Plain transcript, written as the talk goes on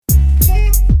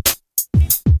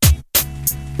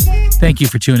Thank you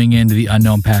for tuning in to the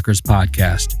Unknown Packers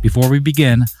podcast. Before we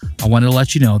begin, I wanted to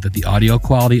let you know that the audio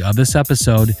quality of this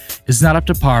episode is not up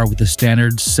to par with the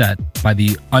standards set by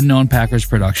the Unknown Packers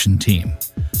production team.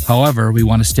 However, we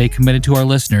want to stay committed to our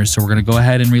listeners, so we're going to go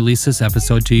ahead and release this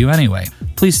episode to you anyway.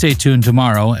 Please stay tuned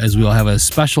tomorrow as we will have a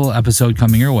special episode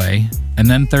coming your way. And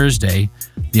then Thursday,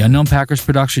 the Unknown Packers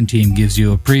production team gives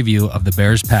you a preview of the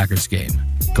Bears-Packers game.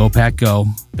 Go Pack Go.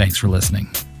 Thanks for listening.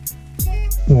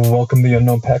 Welcome to the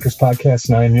Unknown Packers podcast,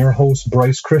 and I am your host,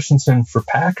 Bryce Christensen, for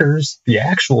Packers, the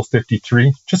actual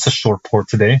 53. Just a short port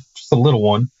today, just a little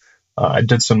one. I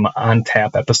did some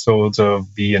on-tap episodes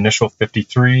of the initial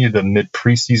 53, the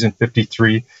mid-preseason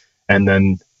 53, and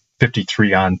then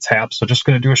 53 on tap. So just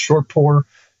going to do a short pour,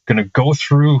 going to go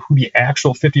through who the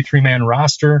actual 53-man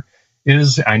roster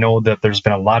is. I know that there's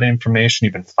been a lot of information.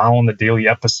 You've been following the daily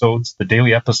episodes. The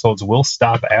daily episodes will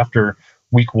stop after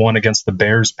Week 1 against the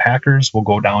Bears-Packers. We'll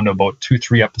go down to about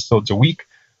 2-3 episodes a week.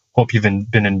 Hope you've been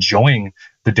enjoying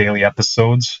the daily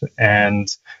episodes. And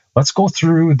let's go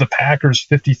through the Packers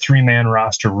 53-man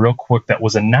roster real quick that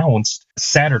was announced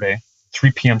Saturday,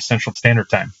 3 p.m. Central Standard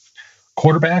Time.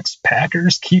 Quarterbacks,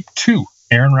 Packers keep 2.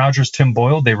 Aaron Rodgers, Tim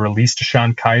Boyle. They released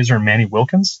DeShone Kizer and Manny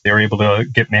Wilkins. They were able to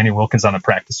get Manny Wilkins on the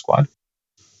practice squad.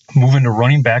 Moving to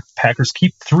running back, Packers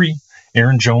keep 3.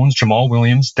 Aaron Jones, Jamal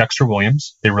Williams, Dexter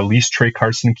Williams. They released Trey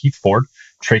Carson and Keith Ford.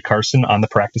 Trey Carson on the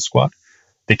practice squad.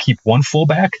 They keep 1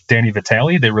 fullback, Danny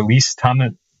Vitale. They released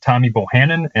Tommy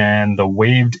Bohannon and the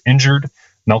waived injured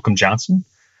Malcolm Johnson.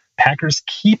 Packers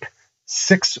keep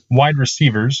 6 wide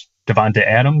receivers, Devontae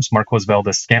Adams, Marquez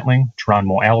Valdes-Scantling,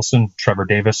 Geronimo Allison, Trevor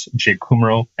Davis, Jake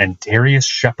Kumro, and Darius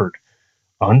Shepard.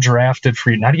 Not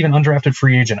even undrafted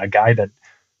free agent, a guy that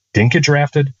didn't get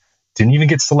drafted, didn't even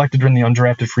get selected during the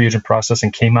undrafted free agent process,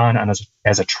 and came on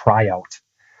as a tryout.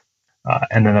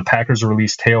 And then the Packers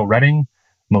released Teo Redding,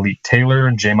 Malik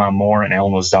Taylor, Jamon Moore, and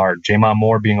Allen Lazard. Jamon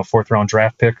Moore being a 4th-round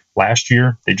draft pick last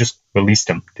year, they just released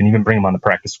him. Didn't even bring him on the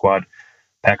practice squad.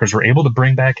 Packers were able to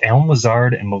bring back Allen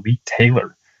Lazard and Malik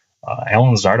Taylor.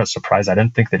 Allen Lazard, I was surprised. I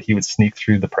didn't think that he would sneak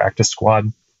through the practice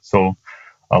squad. So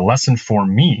a lesson for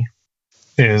me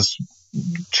is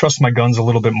trust my guns a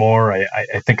little bit more.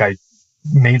 I think I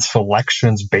made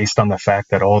selections based on the fact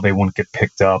that, they wouldn't get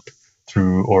picked up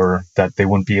through, or that they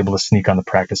wouldn't be able to sneak on the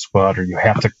practice squad, or you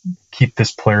have to keep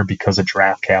this player because of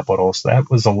draft capital. So that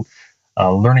was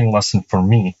a learning lesson for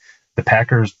me. The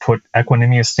Packers put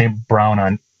Equanimeous St. Brown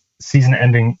on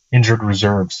season-ending injured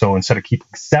reserve. So instead of keeping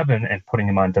 7 and putting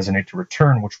him on designate to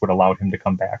return, which would allow him to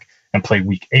come back and play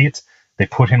Week 8, they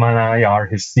put him on IR.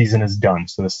 His season is done.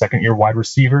 So the second-year wide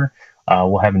receiver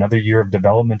will have another year of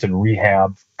development and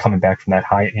rehab coming back from that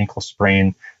high ankle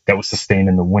sprain that was sustained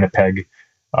in the Winnipeg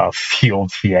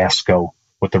field fiasco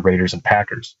with the Raiders and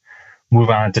Packers. Move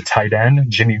on to tight end,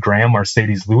 Jimmy Graham,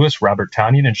 Mercedes Lewis, Robert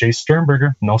Tonyan, and Jay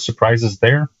Sternberger. No surprises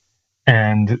there.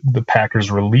 And the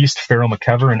Packers released Farrell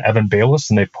McKever and Evan Baylis,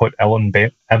 and they put Evan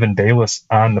Baylis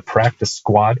on the practice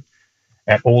squad.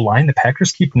 At O-line, the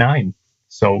Packers keep 9.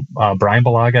 So Brian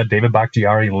Balaga, David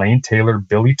Bakhtiari, Lane Taylor,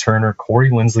 Billy Turner, Corey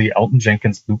Linsley, Elton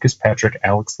Jenkins, Lucas Patrick,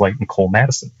 Alex Light, and Cole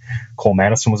Madison. Cole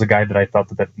Madison was a guy that I thought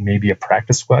that may be a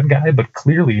practice squad guy, but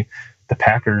clearly the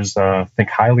Packers think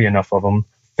highly enough of him.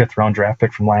 5th-round draft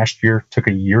pick from last year, took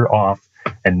a year off,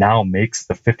 and now makes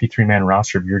the 53-man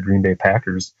roster of your Green Bay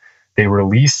Packers. They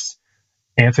release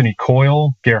Anthony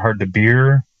Coyle, Gerhard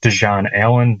DeBeer, Dejon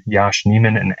Allen, Yosh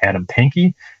Neiman, and Adam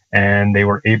Pankey. And they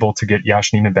were able to get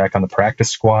Yosh Neiman back on the practice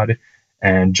squad.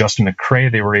 And Justin McCray,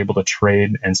 they were able to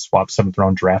trade and swap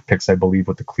 7th-round draft picks, I believe,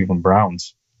 with the Cleveland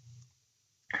Browns.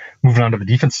 Moving on to the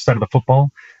defensive side of the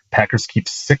football, Packers keep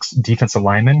 6 defensive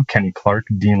linemen, Kenny Clark,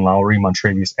 Dean Lowry,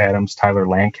 Montravius Adams, Tyler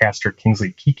Lancaster,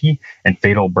 Kingsley Kiki, and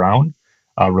Fadol Brown.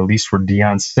 Released were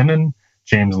Deion Simmons,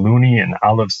 James Looney, and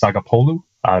Olive Sagapolu.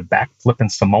 Backflipping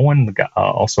Samoan,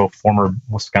 also former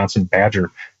Wisconsin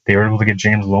Badger. They were able to get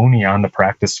James Looney on the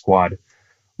practice squad.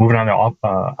 Moving on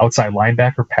to outside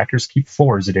linebacker, Packers keep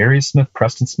 4. Za'Darius Smith,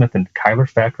 Preston Smith, and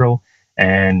Kyler Fackrell,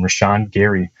 and Rashawn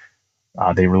Gary.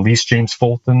 They released James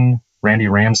Fulton, Randy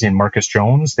Ramsey, and Marcus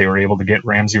Jones. They were able to get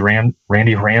Randy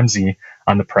Ramsey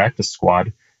on the practice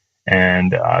squad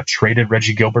and traded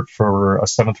Reggie Gilbert for a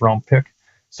 7th-round pick.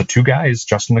 So 2 guys,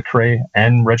 Justin McCray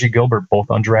and Reggie Gilbert, both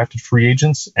undrafted free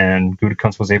agents, and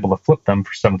Gutekunst was able to flip them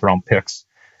for 7th-round picks.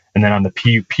 And then on the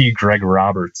PUP, Greg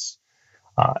Roberts.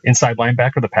 Inside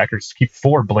linebacker, the Packers keep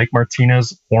 4. Blake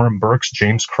Martinez, Oren Burks,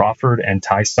 James Crawford, and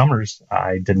Ty Summers.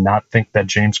 I did not think that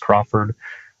James Crawford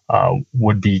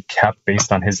would be kept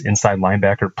based on his inside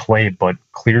linebacker play, but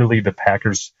clearly the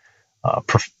Packers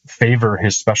favor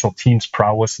his special teams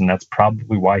prowess, and that's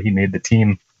probably why he made the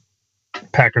team.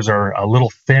 Packers are a little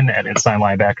thin at inside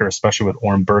linebacker, especially with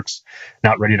Oren Burks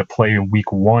not ready to play in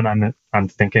week 1, I'm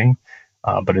thinking,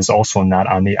 but is also not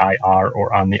on the IR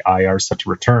or on the IR set to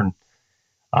return.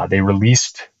 They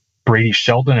released Brady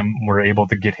Sheldon and were able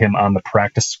to get him on the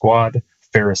practice squad.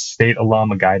 Ferris State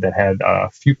alum, a guy that had a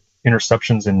few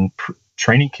interceptions in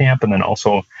training camp and then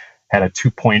also had a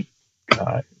 2-point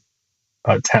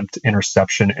attempt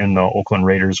interception in the Oakland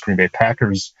Raiders Green Bay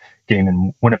Packers game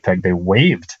in Winnipeg. They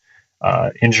waived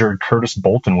injured Curtis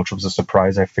Bolton, which was a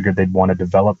surprise. I figured they'd want to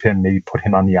develop him, maybe put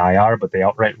him on the IR, but they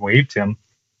outright waived him.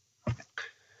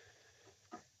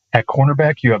 At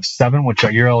cornerback, you have 7 with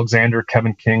Jair Alexander,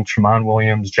 Kevin King, Tramon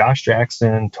Williams, Josh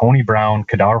Jackson, Tony Brown,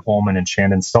 Kadar Holman, and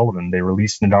Shandon Sullivan. They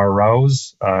released Nadar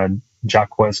Rouse,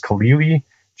 Jaquez Khalili,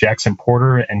 Jackson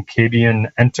Porter, and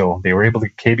Kabian Ento. They were able to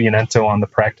get Kabian Ento on the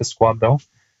practice squad, though.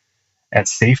 At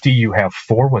safety, you have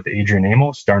 4 with Adrian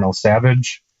Amos, Darnell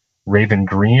Savage, Raven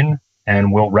Green,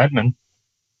 and Will Redmond.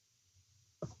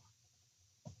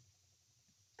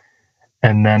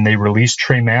 And then they released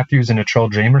Trey Matthews and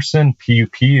Latrell Jamerson.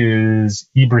 PUP is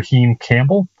Ibrahim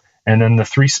Campbell. And then the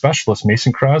 3 specialists,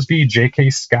 Mason Crosby, J.K.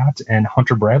 Scott, and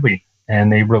Hunter Bradley.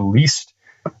 And they released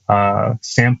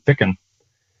Sam Ficken.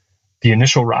 The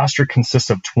initial roster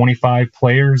consists of 25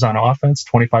 players on offense,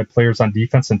 25 players on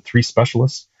defense, and 3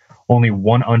 specialists. Only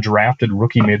 1 undrafted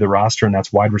rookie made the roster, and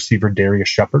that's wide receiver Darius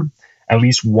Shepard. At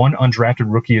least 1 undrafted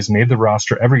rookie has made the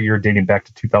roster every year dating back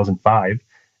to 2005.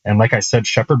 And like I said,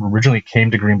 Shepard originally came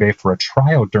to Green Bay for a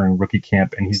tryout during rookie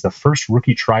camp, and he's the first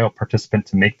rookie tryout participant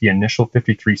to make the initial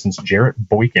 53 since Jarrett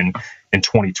Boykin in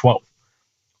 2012.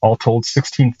 All told,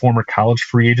 16 former college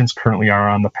free agents currently are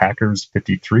on the Packers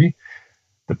 53.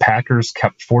 The Packers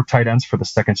kept 4 tight ends for the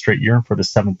 2nd straight year and for the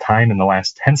 7th time in the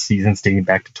last 10 seasons dating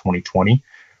back to 2020.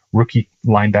 Rookie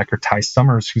linebacker Ty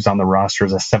Summers, who's on the roster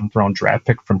as a 7th-round draft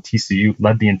pick from TCU,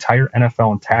 led the entire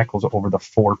NFL in tackles over the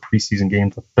 4 preseason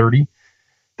games with 30.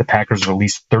 The Packers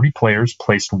released 30 players,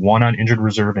 placed 1 on injured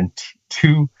reserve and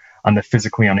 2 on the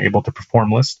physically unable to perform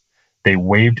list. They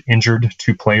waived injured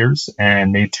 2 players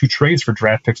and made 2 trades for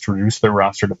draft picks to reduce their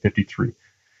roster to 53.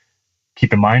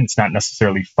 Keep in mind, it's not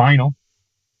necessarily final.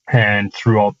 And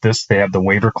throughout this, they have the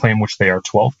waiver claim, which they are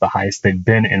 12th, the highest they've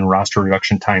been in roster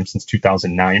reduction time since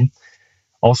 2009.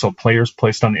 Also, players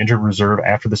placed on injured reserve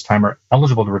after this time are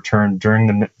eligible to return during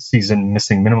the season,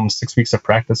 missing minimum 6 weeks of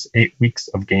practice, 8 weeks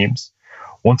of games.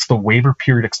 Once the waiver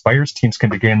period expires, teams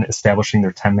can begin establishing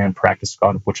their 10-man practice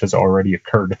squad, which has already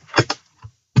occurred.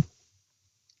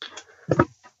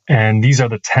 And these are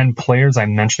the 10 players. I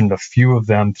mentioned a few of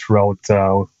them throughout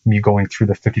me going through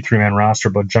the 53-man roster,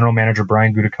 but General Manager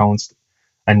Brian Gutekunst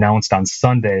announced on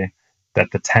Sunday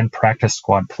that the 10 practice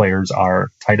squad players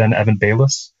are tight end Evan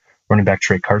Bayless, running back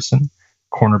Trey Carson,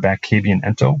 cornerback Kabian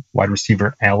Ento, wide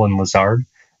receiver Alan Lazard,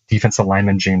 defensive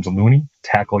lineman James Looney,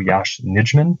 tackle Yash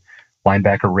Nijman,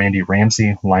 linebacker Randy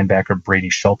Ramsey, linebacker Brady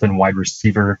Shelton, wide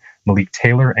receiver Malik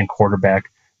Taylor, and quarterback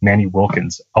Manny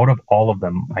Wilkins. Out of all of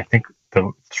them, I think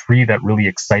the 3 that really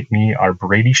excite me are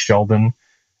Brady Sheldon.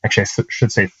 Actually, I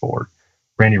should say 4.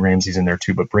 Randy Ramsey's in there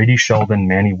too, but Brady Sheldon,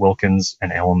 Manny Wilkins,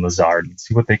 and Alan Lazard. And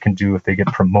see what they can do if they get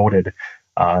promoted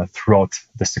throughout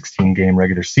the 16-game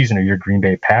regular season of your Green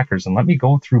Bay Packers. And let me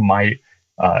go through my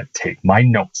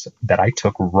notes that I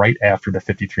took right after the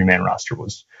 53-man roster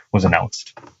was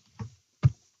announced.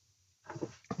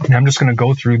 And I'm just going to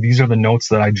go through. These are the notes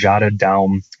that I jotted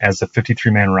down as the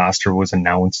 53-man roster was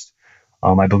announced.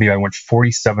 I believe I went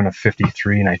 47 of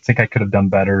 53, and I think I could have done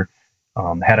better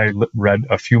had I read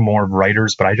a few more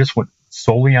writers, but I just went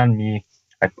solely on me.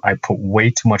 I put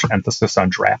way too much emphasis on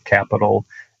draft capital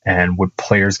and would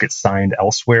players get signed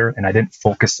elsewhere, and I didn't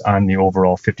focus on the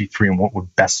overall 53 and what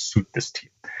would best suit this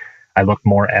team. I looked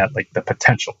more at like the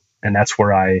potential, and that's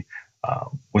where I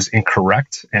was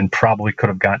incorrect and probably could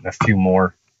have gotten a few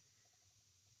more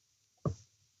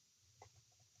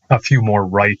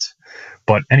right.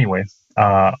 But anyway,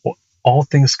 all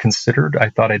things considered, I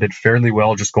thought I did fairly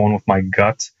well just going with my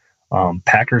gut.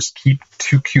 Packers keep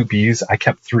 2 QBs. I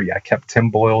kept 3. I kept Tim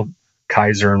Boyle,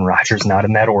 Kaiser, and Rodgers, not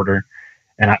in that order.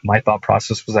 And my thought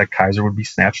process was that Kaiser would be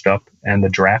snatched up and the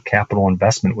draft capital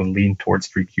investment would lean towards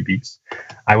 3 QBs.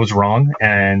 I was wrong,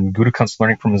 and Gutekunst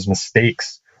learning from his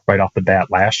mistakes right off the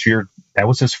bat. Last year, that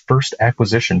was his first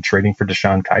acquisition, trading for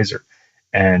Deshaun Kaiser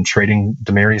and trading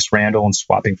Demarius Randall and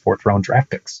swapping 4th-round draft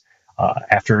picks.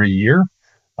 After a year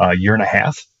and a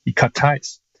half, he cut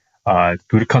ties.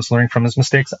 Gutekunst learning from his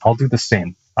mistakes. I'll do the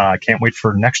same. I can't wait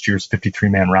for next year's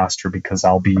 53-man roster because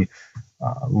I'll be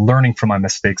learning from my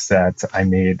mistakes that I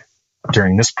made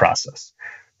during this process.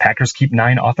 Packers keep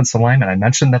 9 offensive linemen. I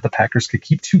mentioned that the Packers could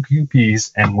keep 2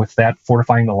 QBs, and with that,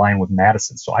 fortifying the line with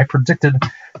Madison. So I predicted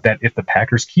that if the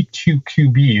Packers keep 2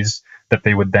 QBs, that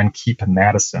they would then keep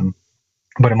Madison.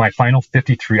 But in my final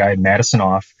 53, I had Madison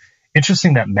off.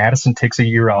 Interesting that Madison takes a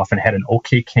year off and had an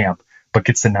okay camp, but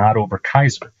gets the nod over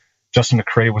Kizer. Justin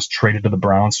McCray was traded to the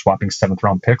Browns, swapping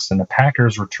 7th-round picks, and the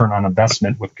Packers' return on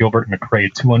investment with Gilbert and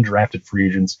McCray, 2 undrafted free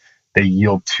agents. They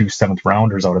yield 2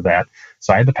 7th-rounders out of that.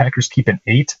 So I had the Packers keeping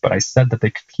 8, but I said that they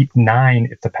could keep 9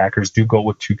 if the Packers do go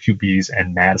with 2 QBs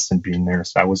and Madison being there.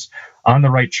 So I was on the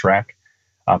right track.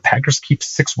 Packers keep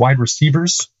 6 wide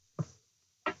receivers,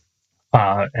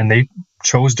 and they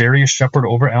chose Darius Shepard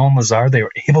over Allen Lazard. They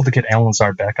were able to get Allen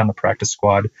Lazard back on the practice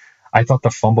squad. I thought the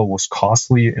fumble was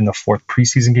costly in the 4th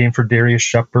preseason game for Darius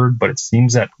Shepard, but it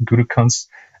seems that Gutekunst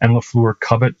and LaFleur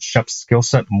covet Shep's skill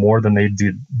set more than they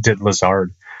did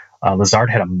Lazard. Lazard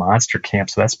had a monster camp,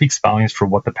 so that speaks volumes for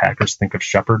what the Packers think of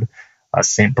Shepard.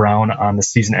 St. Brown on the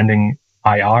season-ending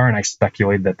IR, and I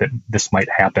speculated that this might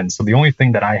happen. So the only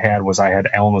thing that I had was I had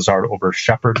Allen Lazard over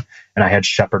Shepard, and I had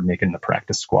Shepard making the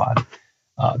practice squad.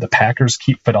 The Packers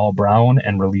keep Fadal Brown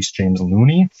and release James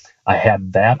Looney. I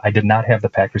had that. I did not have the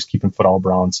Packers keeping Fadal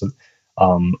Brown. So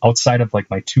outside of like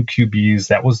my 2 QBs,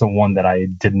 that was the one that I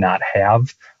did not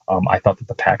have. I thought that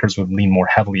the Packers would lean more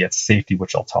heavily at safety,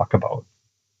 which I'll talk about.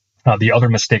 The other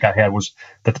mistake I had was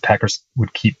that the Packers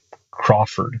would keep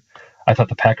Crawford. I thought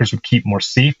the Packers would keep more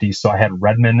safety, so I had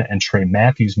Redmond and Trey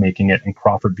Matthews making it and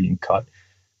Crawford being cut.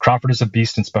 Crawford is a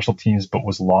beast in special teams, but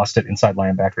was lost at inside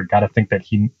linebacker. Got to think that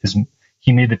he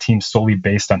made the team solely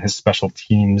based on his special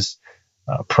teams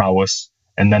prowess.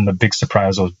 And then the big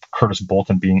surprise was Curtis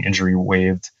Bolton being injury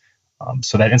waived.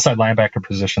 So that inside linebacker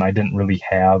position I didn't really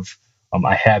have.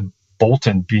 I had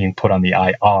Bolton being put on the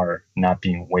IR, not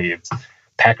being waived.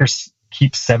 Packers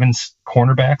keep 7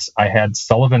 cornerbacks. I had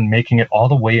Sullivan making it all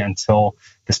the way until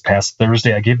this past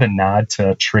Thursday. I gave the nod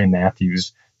to Trey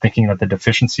Matthews, thinking that the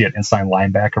deficiency at inside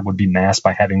linebacker would be masked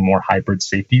by having more hybrid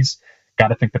safeties. Got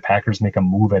to think the Packers make a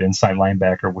move at inside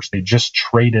linebacker, which they just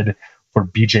traded for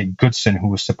B.J. Goodson, who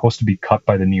was supposed to be cut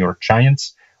by the New York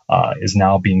Giants, is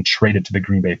now being traded to the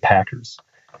Green Bay Packers.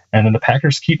 And then the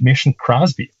Packers keep Mason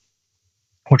Crosby,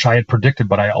 which I had predicted,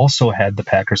 but I also had the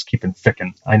Packers keeping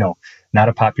Ficken. I know, not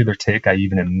a popular take. I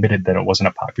even admitted that it wasn't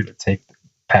a popular take.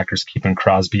 Packers keeping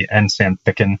Crosby and Sam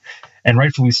Ficken, and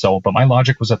rightfully so. But my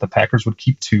logic was that the Packers would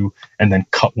keep 2 and then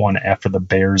cut 1 after the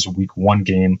Bears Week 1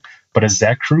 game. But as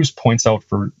Zach Cruz points out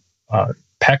for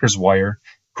Packers Wire,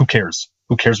 who cares?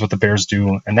 Who cares what the Bears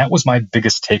do? And that was my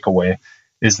biggest takeaway,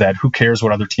 is that who cares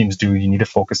what other teams do? You need to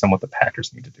focus on what the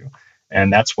Packers need to do.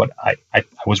 And that's what I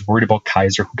was worried about.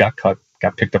 Kizer, who got cut,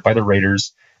 got picked up by the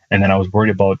Raiders. And then I was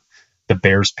worried about the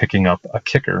Bears picking up a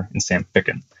kicker in Sam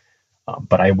Ficken.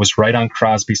 But I was right on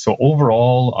Crosby. So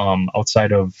overall,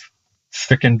 outside of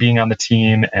Ficken being on the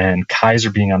team and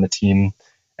Kizer being on the team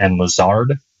and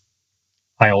Lazard,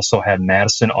 I also had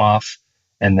Madison off.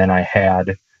 And then I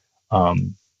had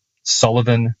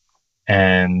Sullivan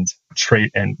and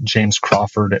James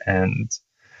Crawford and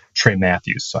Trey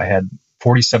Matthews. So I had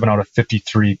 47 out of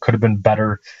 53. Could have been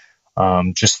better.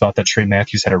 Just thought that Trey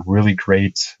Matthews had a really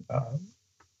great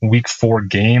Week 4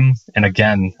 game. And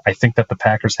again, I think that the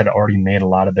Packers had already made a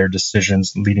lot of their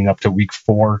decisions leading up to Week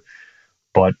 4.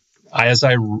 But as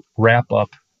I wrap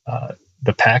up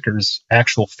the Packers'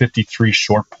 actual 53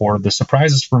 short pour, the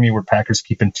surprises for me were Packers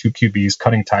keeping 2 QBs,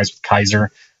 cutting ties with Kizer.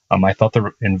 I thought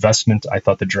the investment, I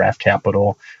thought the draft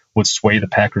capital would sway the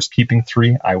Packers keeping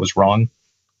 3. I was wrong.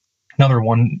 Another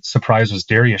one surprise was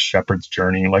Darius Shepard's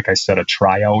journey. Like I said, a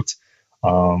tryout,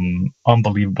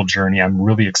 unbelievable journey. I'm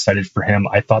really excited for him.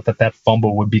 I thought that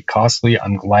fumble would be costly.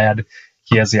 I'm glad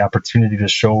he has the opportunity to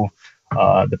show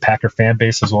the Packer fan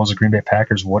base as well as the Green Bay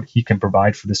Packers what he can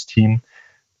provide for this team.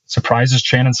 Surprises,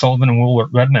 Chandon Sullivan and Will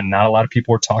Redmond. Not a lot of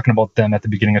people were talking about them at the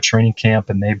beginning of training camp,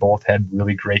 and they both had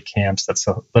really great camps that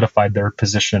solidified their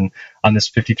position on this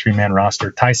 53-man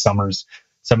roster. Ty Summers,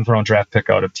 7th-round draft pick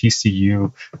out of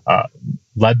TCU,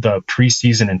 led the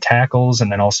preseason in tackles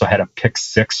and then also had a pick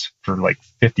 6 for like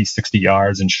 50, 60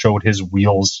 yards and showed his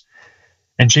wheels.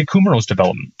 And Jake Kumerow's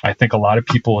development. I think a lot of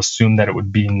people assumed that it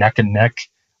would be neck and neck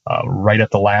right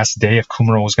at the last day if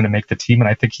Kumerow was going to make the team, and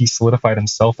I think he solidified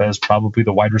himself as probably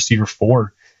the wide receiver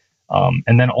 4.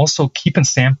 And then also keeping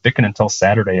Sam Ficken until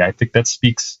Saturday. I think that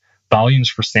speaks volumes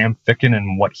for Sam Ficken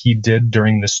and what he did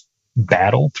during this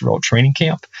battle throughout training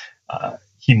camp.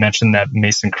 He mentioned that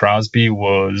Mason Crosby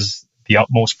was the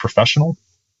utmost professional,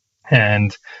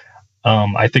 and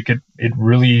I think it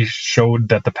really showed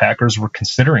that the Packers were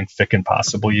considering Ficken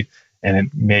possibly,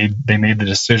 and they made the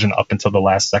decision up until the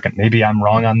last second. Maybe I'm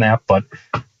wrong on that, but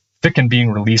Ficken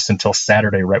being released until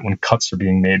Saturday, right when cuts are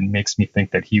being made, makes me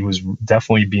think that he was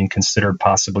definitely being considered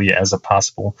possibly as a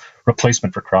possible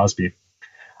replacement for Crosby.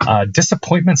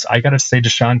 Disappointments, I got to say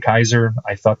DeShone Kizer.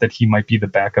 I thought that he might be the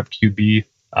backup QB.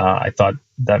 I thought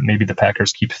that maybe the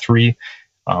Packers keep 3,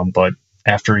 but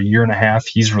after a year and a half,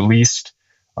 he's released.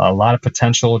 A lot of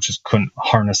potential, just couldn't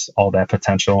harness all that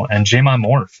potential. And J'Mon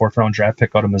Moore, 4th-round draft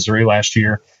pick out of Missouri last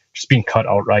year, just being cut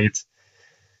outright.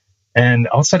 And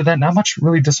outside of that, not much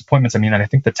really disappointments. I mean, I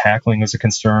think the tackling is a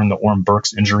concern, the Oren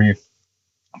Burks injury.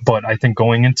 But I think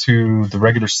going into the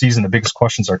regular season, the biggest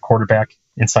questions are quarterback,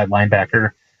 inside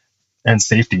linebacker, and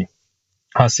safety.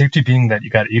 Safety being that you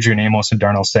got Adrian Amos and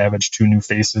Darnell Savage, 2 new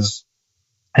faces,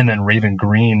 and then Raven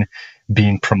Green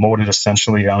being promoted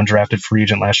essentially undrafted free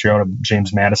agent last year out of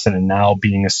James Madison, and now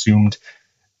being assumed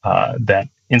that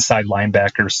inside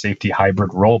linebacker safety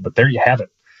hybrid role. But there you have it.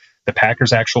 The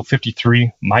Packers actual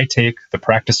 53, my take, the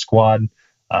practice squad.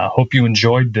 Hope you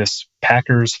enjoyed this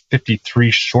Packers 53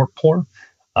 short pour.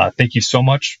 Thank you so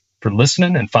much for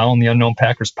listening and following the Unknown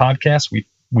Packers podcast.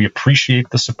 We appreciate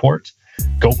the support.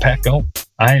 Go Pack Go.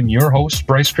 I am your host,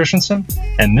 Bryce Christensen,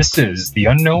 and this is the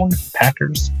Unknown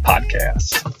Packers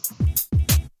podcast.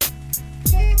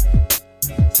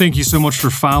 Thank you so much for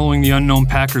following the Unknown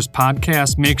Packers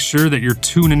podcast. Make sure that you're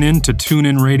tuning in to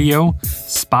TuneIn Radio,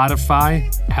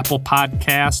 Spotify, Apple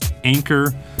Podcast,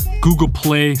 Anchor, Google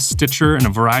Play, Stitcher, and a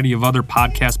variety of other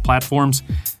podcast platforms.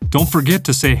 Don't forget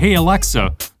to say, "Hey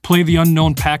Alexa, play the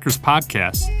Unknown Packers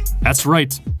podcast." That's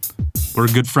right. We're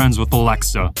good friends with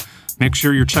Alexa. Make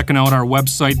sure you're checking out our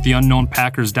website,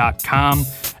 theunknownpackers.com,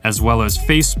 as well as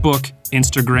Facebook,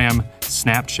 Instagram,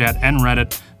 Snapchat, and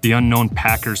Reddit, The Unknown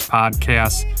Packers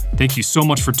Podcast. Thank you so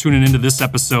much for tuning into this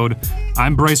episode.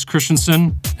 I'm Bryce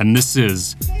Christensen, and this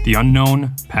is The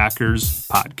Unknown Packers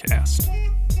Podcast.